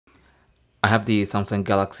I have the Samsung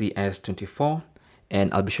Galaxy S24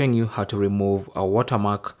 and I'll be showing you how to remove a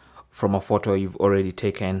watermark from a photo you've already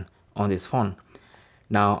taken on this phone.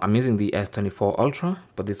 Now I'm using the S24 Ultra,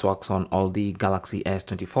 but this works on all the Galaxy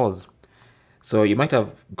S24s. So you might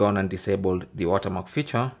have gone and disabled the watermark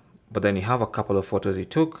feature, but then you have a couple of photos you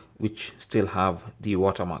took which still have the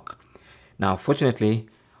watermark. Now fortunately,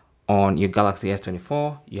 on your Galaxy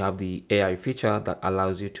S24, you have the AI feature that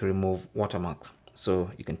allows you to remove watermarks.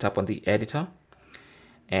 So you can tap on the editor,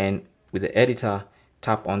 and with the editor,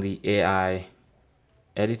 tap on the AI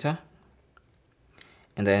editor,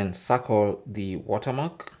 and then circle the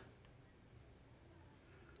watermark,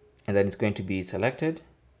 and then it's going to be selected.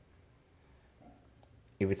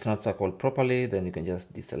 If it's not circled properly, then you can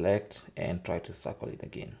just deselect and try to circle it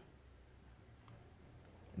again.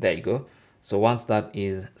 There you go. So once that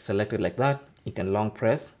is selected like that, you can long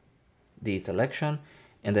press the selection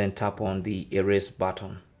and then tap on the erase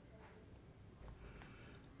button.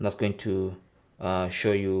 That's going to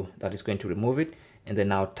show you that it's going to remove it, and then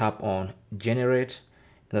now tap on generate,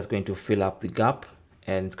 and that's going to fill up the gap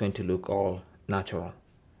and it's going to look all natural.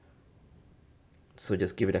 So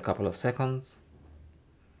just give it a couple of seconds.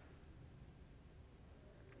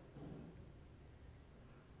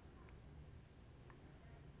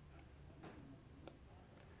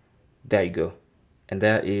 There you go. And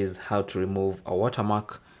there is how to remove a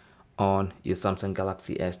watermark on your Samsung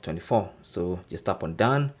Galaxy S24. So just tap on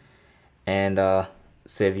done and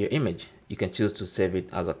save your image. You can choose to save it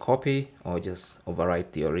as a copy or just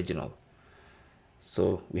overwrite the original.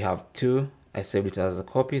 So we have two. I saved it as a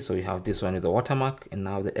copy, so we have this one with the watermark and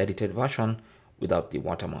now the edited version without the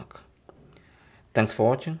watermark. Thanks for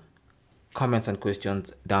watching. Comments and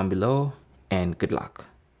questions down below, and good luck.